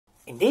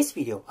In this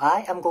video,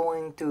 I am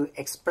going to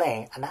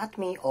explain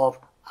anatomy of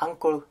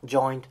ankle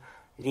joint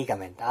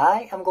ligament.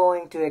 I am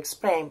going to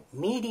explain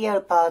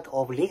medial part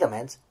of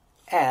ligaments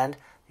and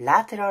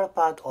lateral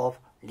part of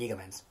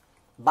ligaments.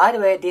 By the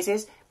way, this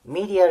is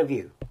medial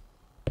view.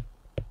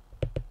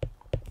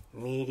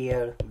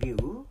 Medial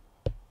view.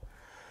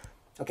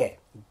 Okay,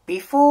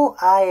 before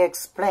I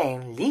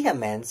explain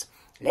ligaments,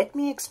 let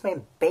me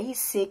explain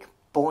basic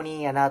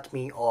bony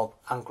anatomy of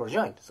ankle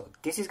joint. So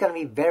this is going to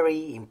be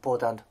very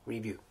important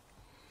review.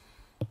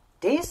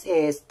 This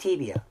is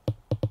tibia.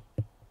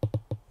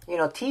 You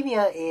know,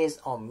 tibia is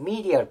on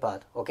medial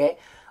part, okay?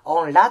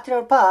 On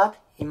lateral part,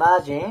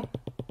 imagine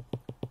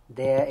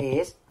there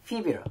is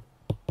fibula.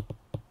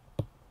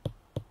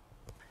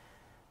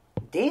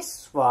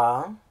 This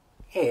one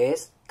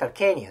is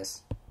calcaneus.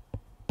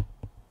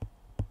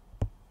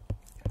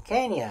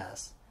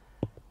 Calcaneus.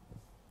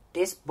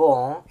 This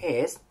bone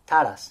is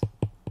talus.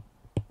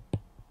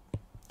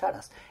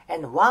 Talus.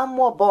 And one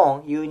more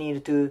bone you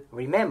need to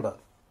remember.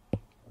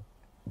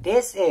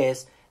 This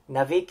is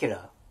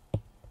navicular.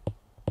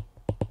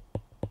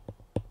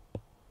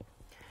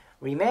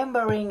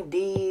 Remembering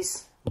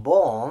these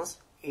bones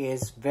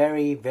is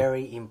very,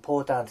 very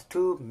important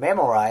to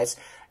memorize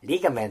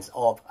ligaments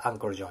of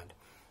ankle joint.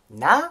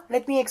 Now,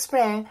 let me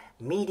explain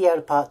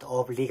medial part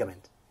of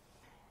ligament.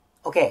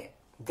 Okay,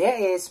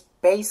 there is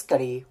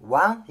basically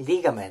one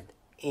ligament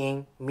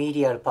in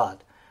medial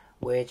part,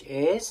 which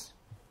is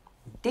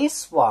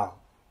this one.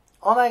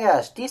 Oh my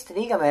gosh, this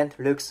ligament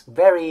looks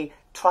very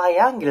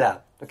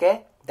triangular,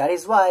 okay? That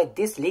is why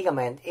this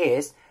ligament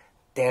is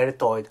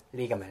deltoid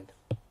ligament.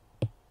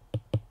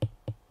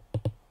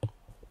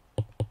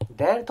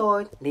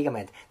 Deltoid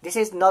ligament. This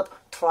is not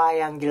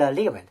triangular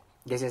ligament.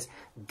 This is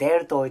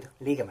deltoid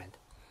ligament.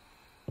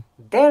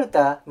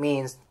 Delta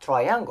means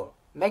triangle.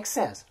 Makes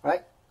sense,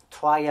 right?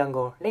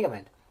 Triangle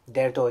ligament.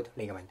 Deltoid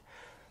ligament.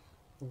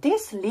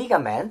 This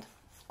ligament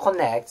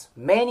connects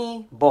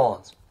many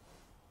bones.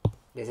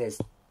 This is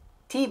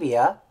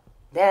tibia,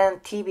 then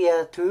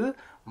tibia to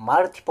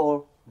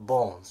multiple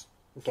bones.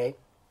 Okay?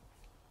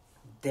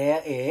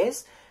 There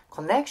is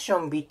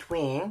connection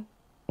between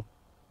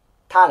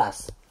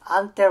talus,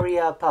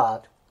 anterior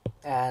part,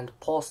 and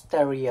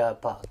posterior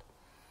part.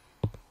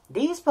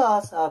 These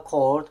parts are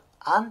called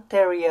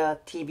anterior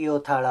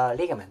tibiotalar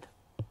ligament.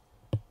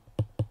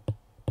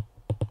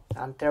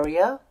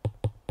 Anterior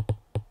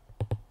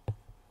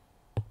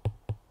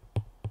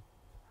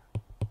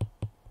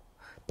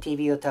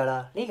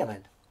tibiotalar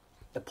ligament.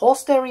 The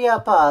posterior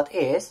part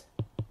is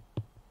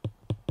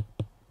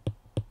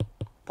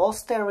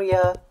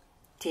posterior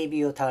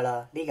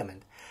tibiotalar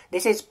ligament.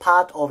 This is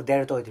part of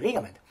deltoid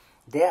ligament.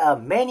 There are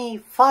many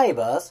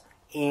fibers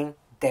in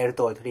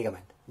deltoid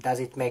ligament.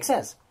 Does it make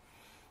sense?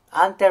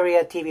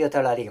 Anterior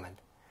tibiotalar ligament,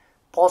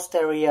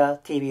 posterior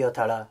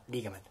tibiotalar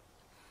ligament.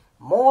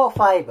 More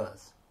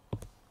fibers,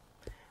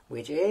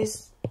 which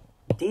is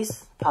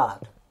this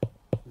part.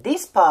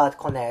 This part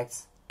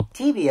connects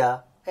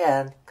tibia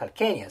and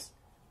calcaneus.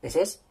 This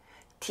is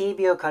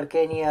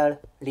tibiocalcaneal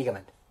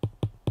ligament.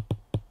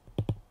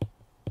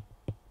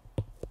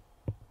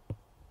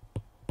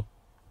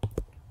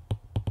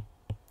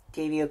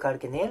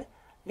 Tibiocalcaneal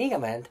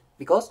ligament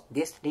because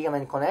this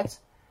ligament connects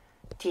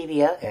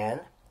tibia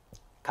and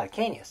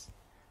calcaneus.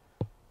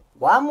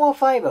 One more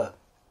fiber,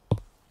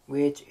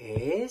 which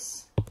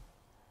is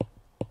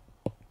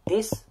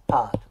this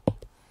part.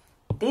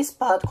 This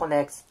part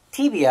connects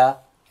tibia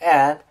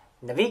and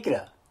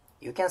navicular.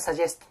 You can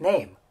suggest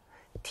name.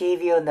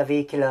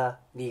 Tibio-navicular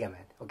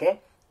ligament.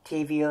 Okay?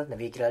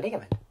 Tibio-navicular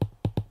ligament.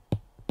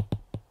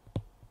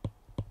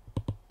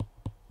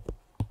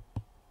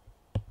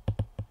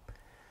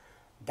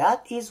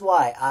 That is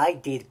why I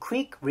did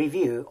quick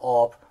review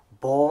of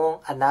bone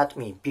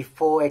anatomy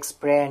before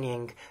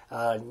explaining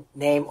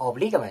name of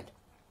ligament.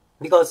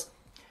 Because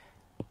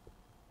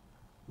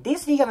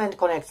this ligament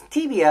connects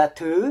tibia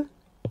to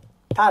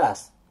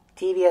talus,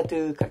 tibia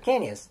to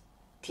calcaneus,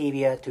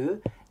 tibia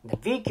to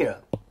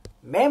navicular.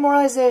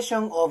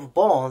 Memorization of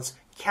bones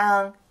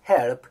can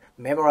help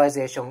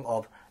memorization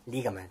of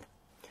ligament.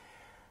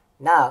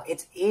 Now,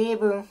 it's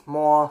even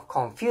more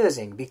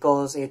confusing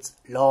because it's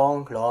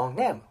long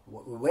name.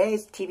 Where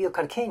is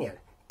tibiocalcaneal?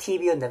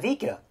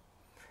 Tibio-navicular.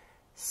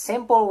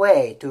 Simple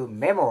way to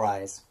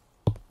memorize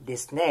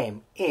this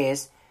name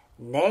is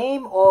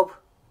name of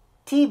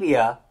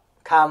tibia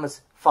comes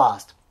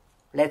first.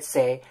 Let's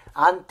say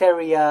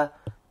anterior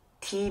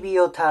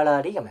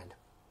tibiotalar ligament,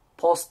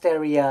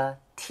 posterior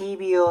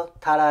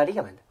tibiotalar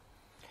ligament,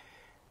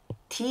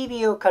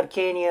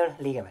 tibiocalcaneal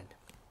ligament,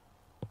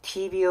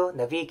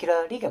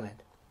 tibio-navicular ligament.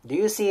 Do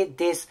you see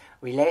this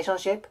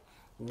relationship?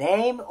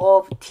 Name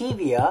of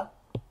tibia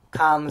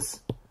comes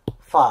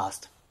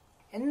first.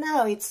 And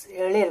now it's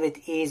a little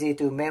bit easy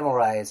to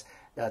memorize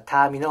the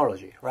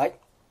terminology, right?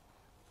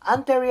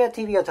 Anterior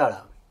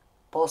tibiotalar,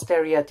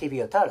 posterior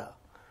tibiotalar,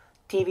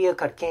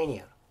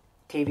 tibiocalcaneal,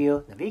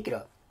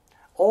 tibio-navicular.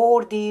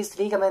 All these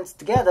ligaments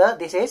together,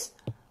 this is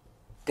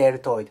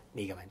deltoid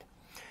ligament.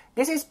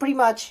 This is pretty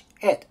much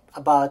it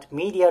about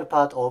medial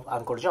part of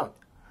ankle joint.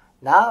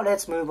 Now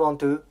let's move on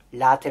to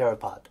lateral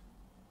part.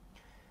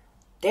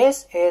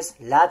 This is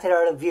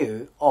lateral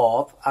view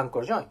of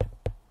ankle joint.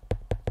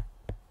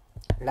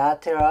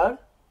 Lateral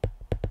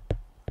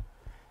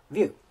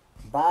view.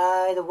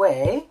 By the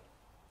way,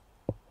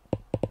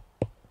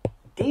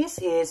 this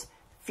is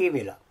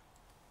fibula,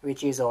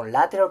 which is on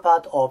lateral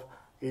part of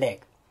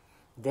leg.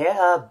 There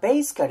are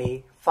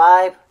basically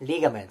 5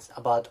 ligaments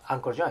about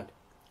ankle joint.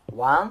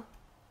 1,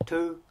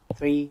 2,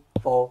 3,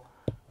 4,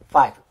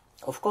 5.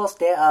 Of course,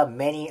 there are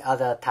many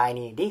other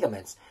tiny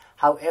ligaments.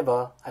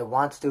 However, I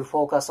want to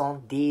focus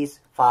on these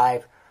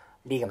 5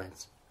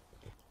 ligaments.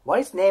 What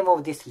is the name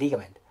of this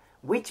ligament?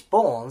 Which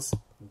bones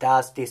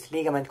does this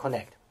ligament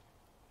connect?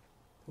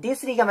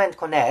 This ligament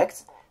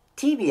connects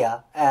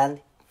tibia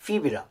and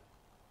fibula.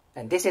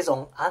 And this is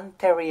on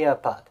anterior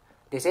part.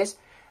 This is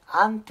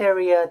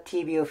anterior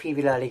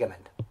tibiofibular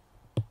ligament.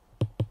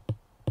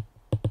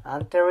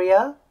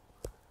 Anterior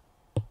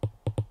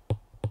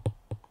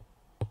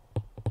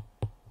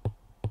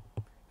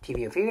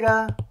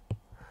tibiofibular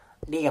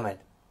ligament.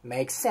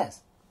 Makes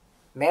sense.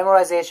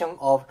 Memorization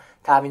of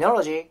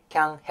terminology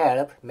can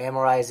help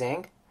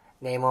memorizing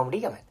name of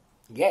ligament.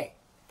 Yay!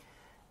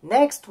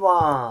 Next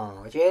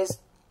one, which is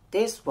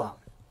this one.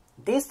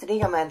 This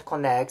ligament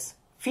connects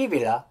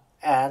fibula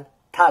and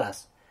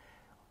talus.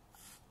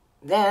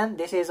 Then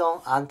this is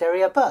on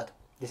anterior part.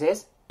 This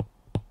is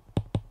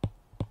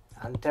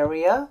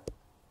anterior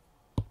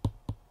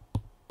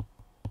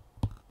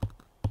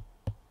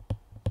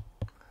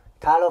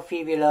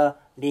talofibular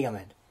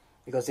ligament,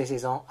 because this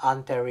is on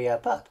anterior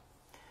part.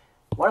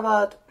 What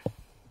about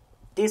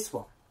this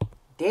one?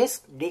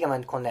 This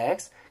ligament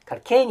connects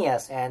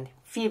calcaneus and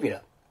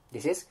fibula.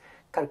 This is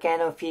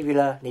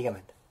calcaneofibular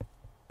ligament.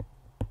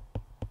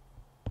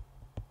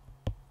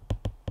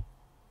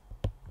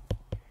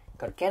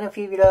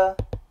 Calcaneofibular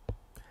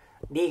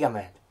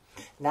ligament.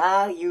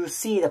 Now you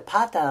see the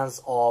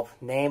patterns of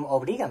name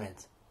of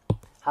ligaments.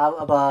 How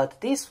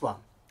about this one?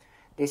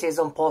 This is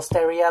on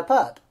posterior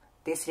part.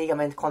 This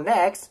ligament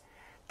connects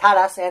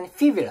talus and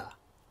fibula.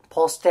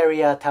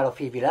 Posterior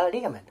talofibular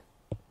ligament.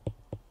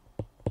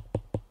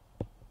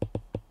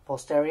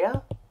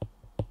 Posterior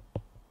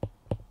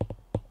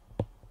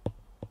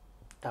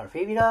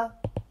talofibular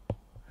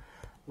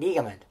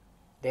ligament.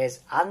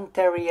 There's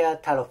anterior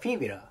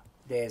talofibular.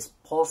 There's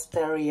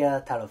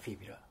posterior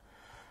talofibular.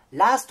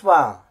 Last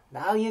one.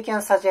 Now you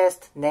can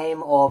suggest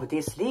name of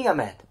this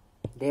ligament.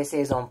 This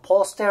is on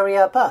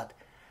posterior part.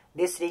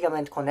 This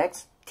ligament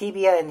connects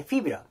tibia and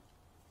fibula.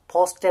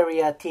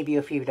 Posterior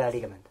tibiofibular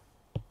ligament.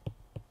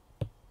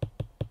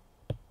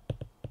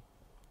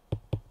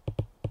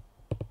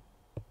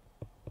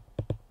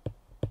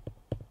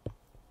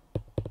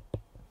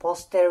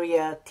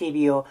 Posterior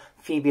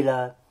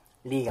tibiofibular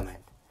ligament.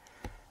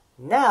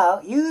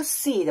 Now you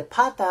see the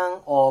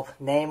pattern of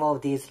name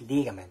of these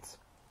ligaments.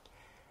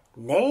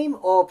 Name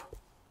of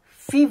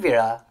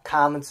fibula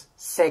comes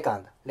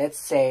second. Let's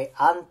say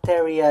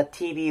anterior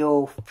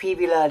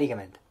tibiofibular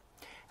ligament,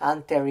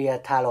 anterior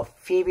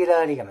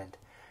talofibular ligament,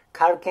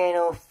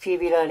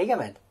 calcaneofibular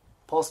ligament,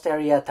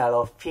 posterior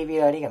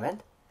talofibular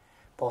ligament,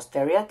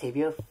 posterior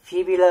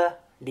tibiofibular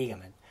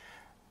ligament.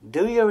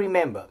 Do you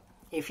remember?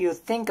 If you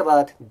think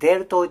about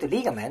deltoid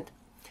ligament,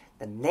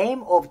 the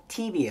name of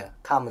tibia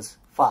comes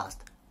first,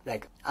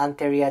 like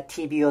anterior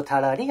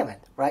tibiotalar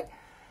ligament, right?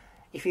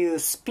 If you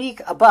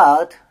speak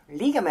about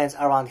ligaments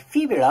around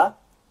fibula,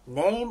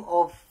 name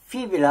of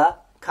fibula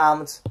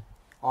comes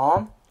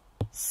on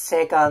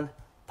second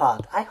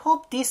part. I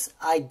hope this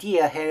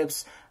idea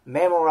helps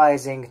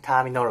memorizing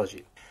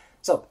terminology.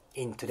 So,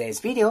 in today's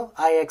video,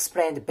 I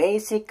explained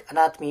basic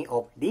anatomy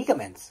of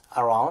ligaments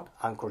around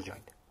ankle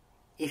joint.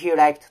 If you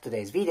liked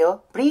today's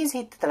video, please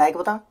hit the like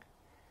button,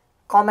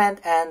 comment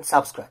and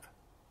subscribe.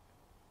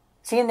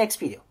 See you in the next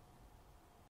video.